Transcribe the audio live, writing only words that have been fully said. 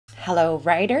Hello,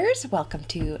 writers. Welcome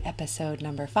to episode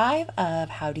number 5 of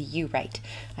How Do You Write?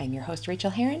 I'm your host,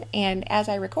 Rachael Herron, and as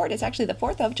I record, it's actually the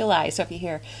 4th of July, so if you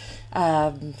hear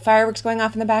fireworks going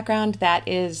off in the background, that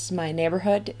is my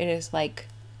neighborhood. It is like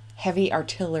heavy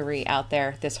artillery out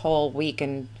there this whole week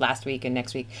and last week and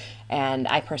next week, and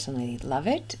I personally love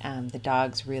it. The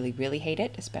dogs really, really hate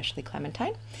it, especially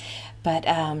Clementine. But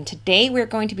today we're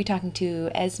going to be talking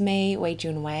to Esmé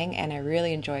Weijun Wang, and I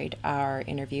really enjoyed our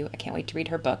interview. I can't wait to read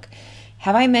her book.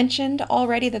 Have I mentioned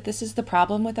already that this is the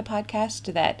problem with the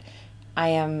podcast, that I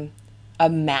am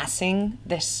amassing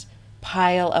this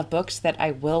pile of books that I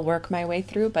will work my way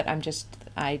through, but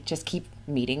I just keep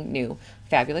meeting new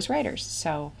fabulous writers.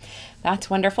 So that's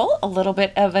wonderful. A little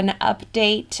bit of an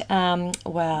update.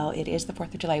 Well, it is the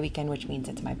 4th of July weekend, which means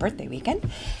it's my birthday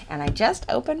weekend. And I just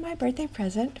opened my birthday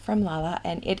present from Lala,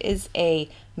 and it is a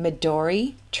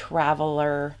Midori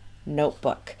Traveler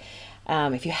notebook.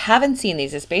 If you haven't seen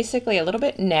these, it's basically a little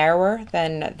bit narrower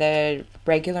than the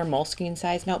regular Moleskine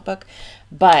size notebook,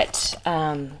 but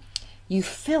you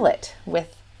fill it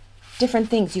with different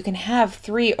things. You can have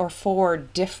 3 or 4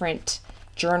 different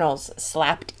journals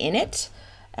slapped in it,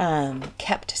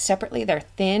 kept separately. They're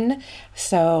thin,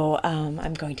 so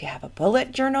I'm going to have a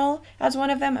bullet journal as one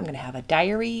of them. I'm going to have a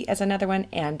diary as another one,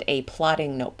 and a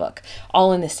plotting notebook,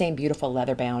 all in the same beautiful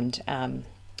leather-bound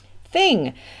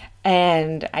thing.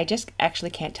 And I just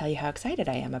actually can't tell you how excited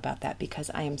I am about that,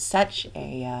 because I am such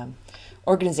a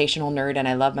organizational nerd, and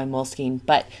I love my Moleskine.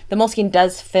 But the Moleskine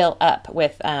does fill up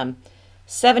with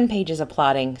 7 pages of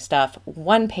plotting stuff,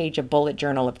 1 page of bullet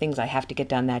journal of things I have to get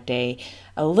done that day,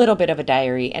 a little bit of a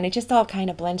diary, and it just all kind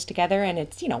of blends together, and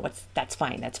it's, that's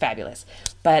fine, that's fabulous.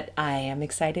 But I am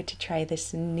excited to try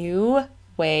this new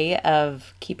way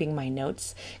of keeping my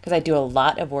notes, because I do a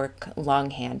lot of work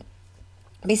longhand.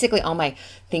 Basically, all my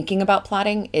thinking about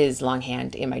plotting is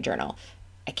longhand in my journal.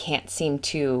 I can't seem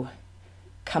to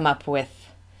come up with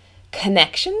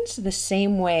connections the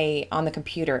same way on the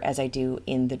computer as I do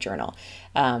in the journal.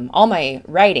 All my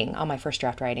writing, all my first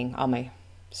draft writing, all my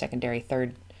secondary,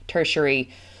 third, tertiary,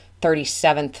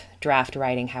 37th draft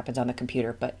writing happens on the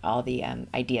computer, but all the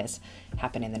ideas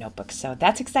happen in the notebooks. So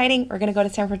that's exciting. We're going to go to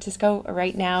San Francisco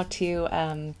right now to,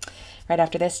 right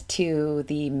after this, to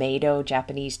the Meido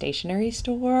Japanese stationery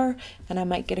store, and I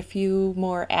might get a few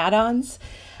more add-ons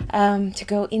to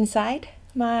go inside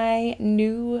my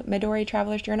new Midori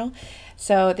Traveler's Journal.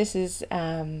 So this is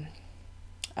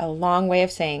a long way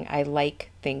of saying I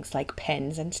like things like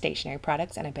pens and stationery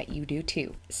products, and I bet you do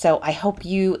too. So I hope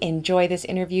you enjoy this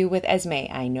interview with Esmé.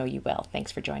 I know you will.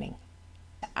 Thanks for joining.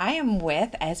 I am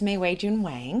with Esmé Weijun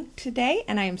Wang today,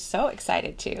 and I am so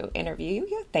excited to interview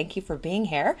you. Thank you for being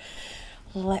here.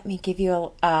 Let me give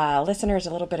you listeners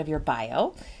a little bit of your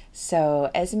bio. So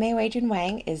Esmé Weijun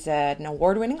Wang is an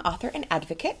award-winning author and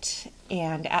advocate,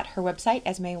 and at her website,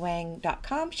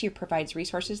 esmewang.com, she provides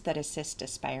resources that assist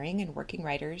aspiring and working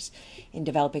writers in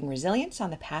developing resilience on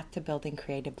the path to building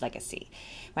creative legacy.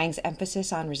 Wang's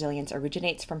emphasis on resilience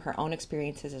originates from her own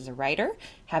experiences as a writer,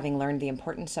 having learned the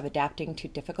importance of adapting to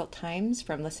difficult times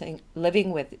from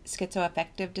living with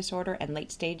schizoaffective disorder and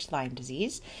late-stage Lyme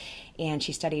disease. And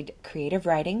she studied creative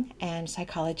writing and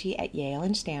psychology at Yale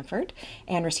and Stanford,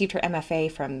 and received her MFA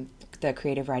from the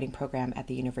creative writing program at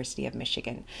the University of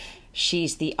Michigan.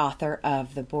 She's the author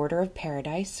of The Border of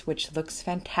Paradise, which looks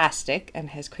fantastic and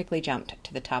has quickly jumped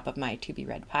to the top of my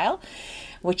to-be-read pile,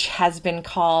 which has been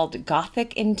called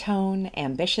Gothic in tone,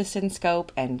 ambitious in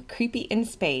scope, and creepy in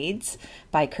spades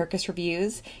by Kirkus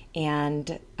Reviews,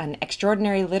 and an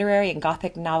extraordinary literary and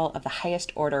Gothic novel of the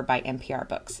highest order by NPR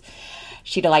Books.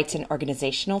 She delights in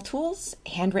organizational tools,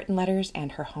 handwritten letters,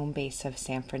 and her home base of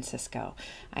San Francisco.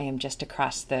 I am just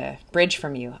across the bridge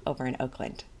from you over in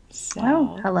Oakland. So,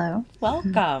 hello.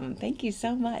 Welcome. Thank you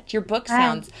so much. Your book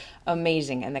sounds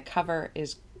amazing, and the cover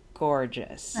is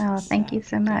gorgeous. Oh, thank you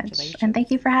so much. And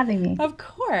thank you for having me. Of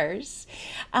course.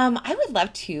 I would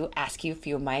love to ask you a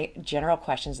few of my general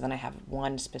questions, and then I have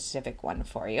one specific one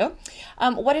for you.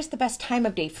 What is the best time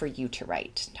of day for you to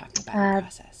write? Talking about your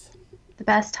process. The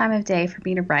best time of day for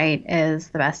me to write is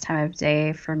the best time of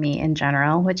day for me in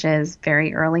general, which is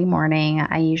very early morning.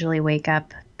 I usually wake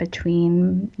up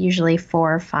between usually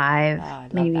 4 or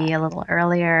 5, maybe a little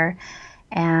earlier.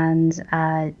 And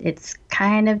it's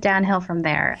kind of downhill from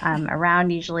there. Around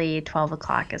usually 12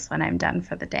 o'clock is when I'm done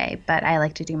for the day. But I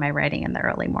like to do my writing in the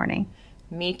early morning.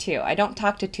 Me too. I don't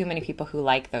talk to too many people who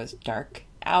like those dark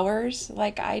hours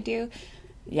like I do.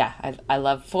 Yeah, I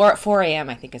love 4 a.m.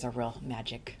 I think is a real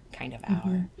magic kind of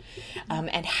hour.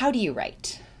 And how do you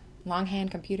write? Longhand,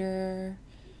 computer?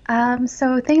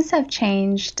 So things have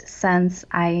changed since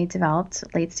I developed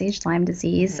late stage Lyme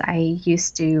disease. Hmm. I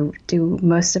used to do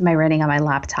most of my writing on my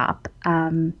laptop.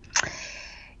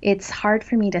 It's hard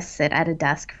for me to sit at a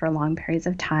desk for long periods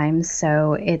of time,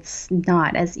 so it's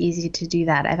not as easy to do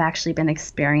that. I've actually been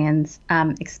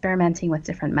experimenting with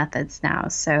different methods now.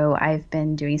 So I've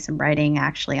been doing some writing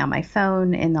actually on my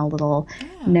phone in a little Yeah.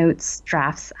 notes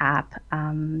drafts app.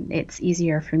 It's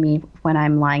easier for me when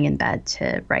I'm lying in bed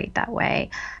to write that way.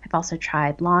 I've also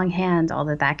tried longhand,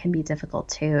 although that can be difficult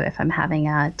too if I'm having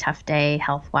a tough day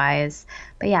health-wise.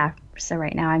 But yeah, so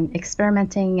right now I'm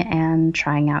experimenting and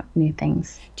trying out new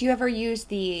things. Do you ever use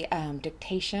the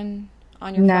dictation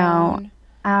on your No.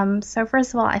 phone? So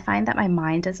first of all, I find that my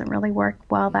mind doesn't really work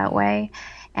well that way.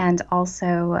 And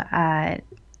also,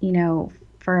 you know,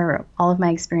 for all of my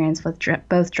experience with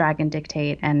both Drag and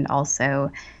Dictate and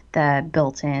also the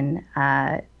built-in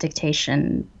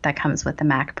dictation that comes with the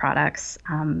Mac products,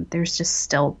 there's just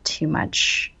still too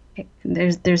much.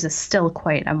 There's still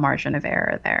quite a margin of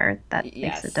error there that makes it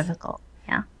Yes. difficult.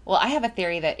 Yeah. Well, I have a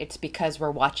theory that it's because we're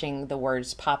watching the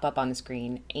words pop up on the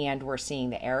screen and we're seeing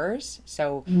the errors.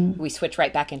 So Mm-hmm. we switch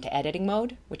right back into editing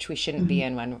mode, which we shouldn't be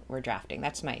in when we're drafting.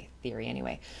 That's my theory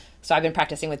anyway. So I've been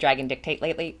practicing with Drag and Dictate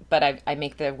lately, but I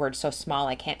make the words so small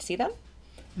I can't see them.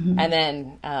 Mm-hmm. And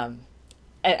then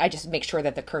I just make sure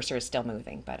that the cursor is still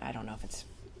moving, but I don't know if it's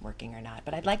working or not.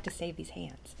 But I'd like to save these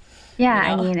hands, Yeah,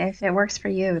 you I know? mean, if it works for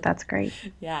you, that's great.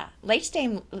 Yeah. Late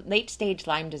stage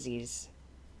Lyme disease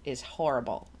is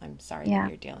horrible. I'm sorry that Yeah,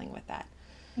 you're dealing with that.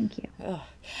 thank you. Ugh.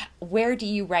 Where do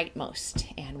you write most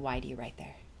and why do you write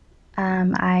there?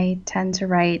 I tend to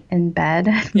write in bed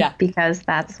Yeah. because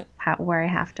that's where I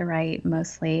have to write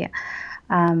mostly.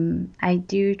 I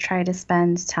do try to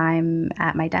spend time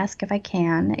at my desk if I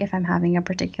can, if I'm having a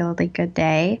particularly good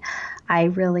day. I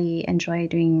really enjoy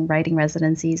doing writing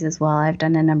residencies as well. I've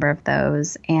done a number of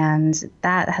those, and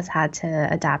that has had to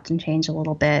adapt and change a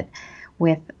little bit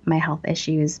with my health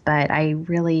issues, but I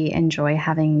really enjoy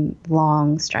having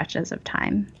long stretches of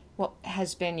time. What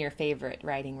has been your favorite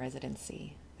writing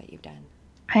residency that you've done?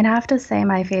 I'd have to say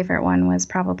my favorite one was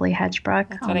probably Hedgebrook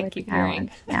That's what on I Whidbey keep hearing.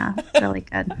 Island. Yeah, it's really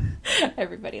good.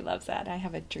 Everybody loves that. I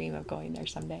have a dream of going there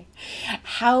someday.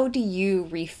 How do you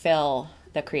refill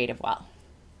the creative well?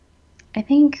 I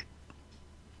think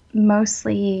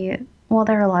mostly, well,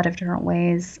 there are a lot of different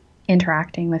ways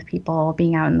interacting with people,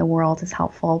 being out in the world is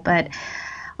helpful, but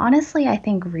honestly, I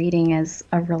think reading is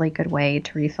a really good way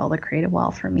to refill the creative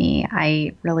well for me.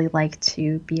 I really like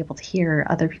to be able to hear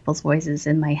other people's voices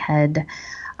in my head.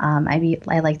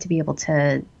 I like to be able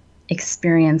to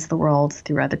experience the world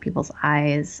through other people's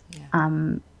eyes.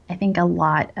 Yeah. I think a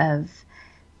lot of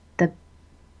the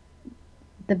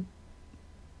the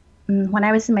when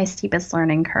I was in my steepest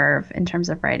learning curve in terms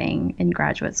of writing in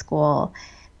graduate school,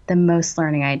 the most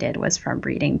learning I did was from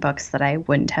reading books that I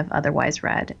wouldn't have otherwise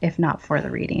read if not for the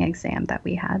reading exam that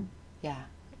we had. Yeah.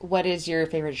 What is your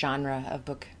favorite genre of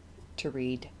book to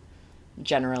read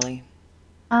generally?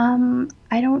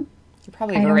 I don't, You're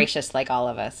probably I don't, voracious like all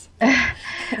of us. But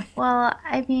well,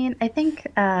 I mean, I think,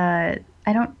 I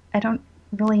don't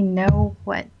really know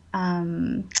what,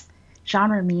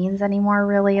 genre means anymore,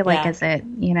 really. Like, yeah. is it,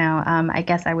 I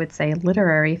guess I would say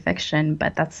literary fiction,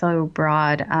 but that's so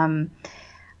broad.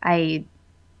 I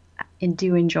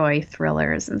do enjoy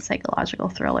thrillers and psychological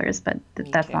thrillers, but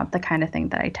Me that's too. not the kind of thing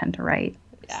that I tend to write.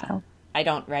 Yeah. So, I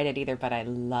don't write it either, but I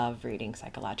love reading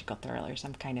psychological thrillers.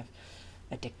 I'm kind of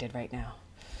addicted right now.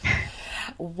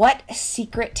 What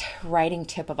secret writing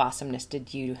tip of awesomeness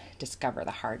did you discover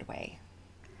the hard way?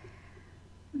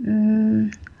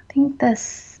 I think the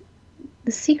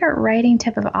secret writing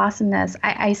tip of awesomeness.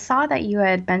 I saw that you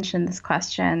had mentioned this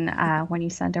question when you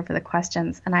sent over the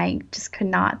questions, and I just could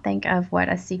not think of what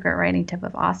a secret writing tip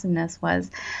of awesomeness was.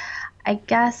 I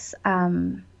guess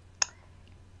I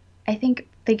think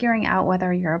figuring out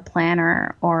whether you're a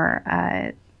planner or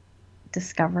a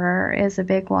discoverer is a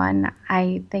big one.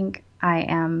 I think I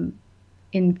am,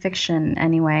 in fiction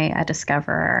anyway, a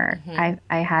discoverer.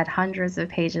 I had hundreds of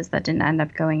pages that didn't end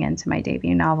up going into my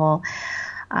debut novel.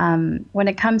 When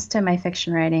it comes to my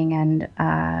fiction writing and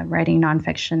writing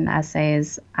nonfiction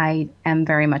essays, I am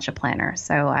very much a planner.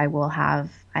 So I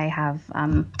have,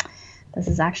 this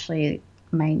is actually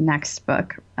my next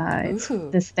book. Ooh.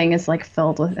 This thing is like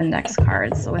filled with index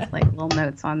cards with like little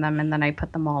notes on them, and then I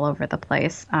put them all over the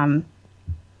place,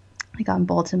 like on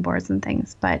bulletin boards and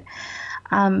things. But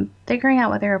figuring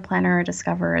out whether you're a planner or a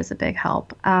discoverer is a big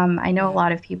help. I know a Yeah.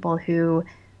 lot of people who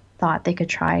thought they could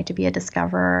try to be a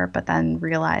discoverer, but then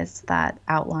realized that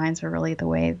outlines were really the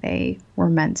way they were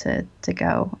meant to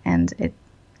go. And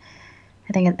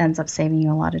I think it ends up saving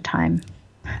you a lot of time.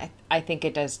 I think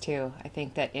it does too. I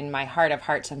think that in my heart of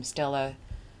hearts, I'm still a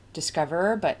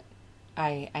discoverer, but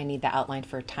I need the outline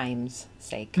for time's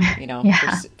sake,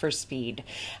 Yeah. for speed.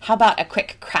 How about a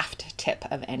quick craft tip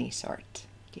of any sort?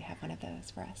 Do you have one of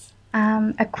those for us?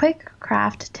 A quick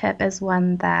craft tip is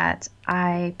one that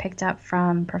I picked up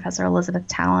from Professor Elizabeth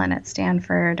Talon at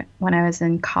Stanford when I was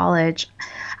in college.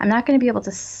 I'm not going to be able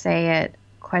to say it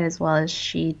quite as well as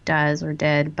she does or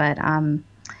did, but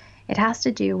it has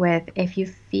to do with if you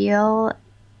feel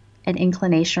an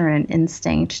inclination or an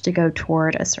instinct to go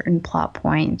toward a certain plot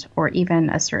point or even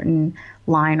a certain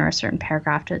line or a certain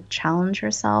paragraph to challenge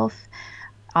yourself,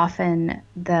 often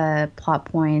the plot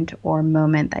point or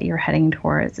moment that you're heading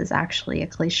towards is actually a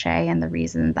cliche. And the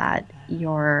reason that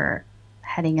you're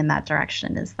heading in that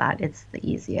direction is that it's the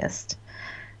easiest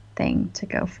thing to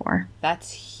go for.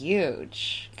 That's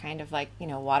huge. Kind of like,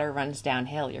 water runs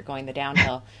downhill. You're going the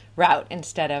downhill route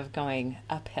instead of going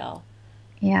uphill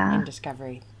in Yeah.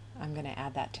 discovery. I'm going to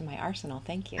add that to my arsenal.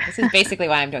 Thank you. This is basically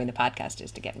why I'm doing the podcast,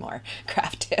 is to get more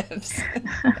craft tips.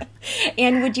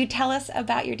 And would you tell us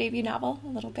about your debut novel a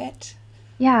little bit?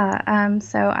 Yeah. I'm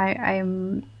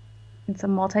it's a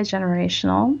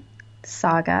multi-generational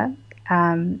saga.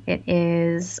 It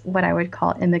is what I would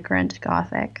call immigrant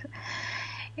Gothic.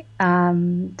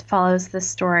 Follows the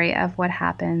story of what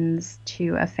happens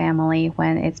to a family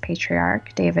when its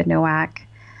patriarch, David Nowak,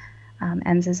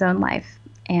 ends his own life.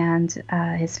 And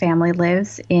his family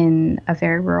lives in a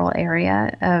very rural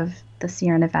area of the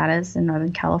Sierra Nevadas in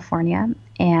Northern California.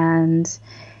 And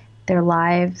their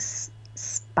lives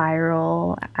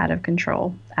spiral out of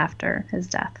control after his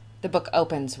death. The book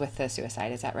opens with the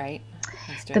suicide, is that right?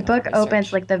 The book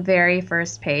opens, like the very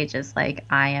first page is like,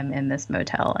 I am in this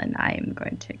motel and I am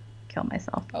going to kill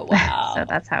myself. Oh, wow. So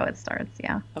that's how it starts,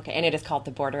 yeah. Okay, and it is called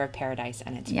The Border of Paradise,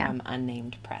 and it's from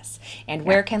Unnamed Press. And Yeah.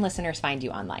 where can listeners find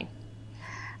you online?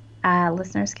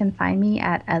 Listeners can find me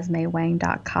at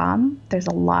esmewang.com. There's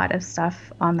a lot of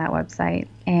stuff on that website.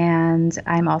 And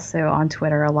I'm also on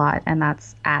Twitter a lot, and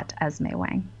that's at Esmé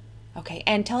Wang. Okay,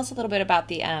 and tell us a little bit about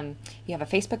you have a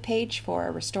Facebook page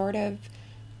for restorative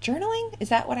journaling? Is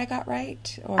that what I got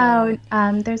right? Or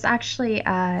There's actually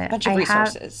a bunch of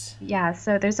resources.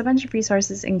 So there's a bunch of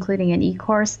resources, including an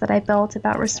e-course that I built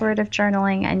about restorative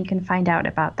journaling, and you can find out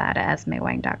about that at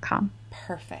esmewang.com.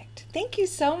 Perfect. Thank you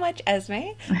so much,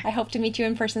 Esmé. I hope to meet you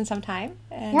in person sometime.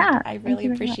 And Yeah, I really thank you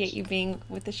very appreciate much. you being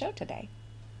with the show today.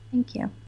 Thank you.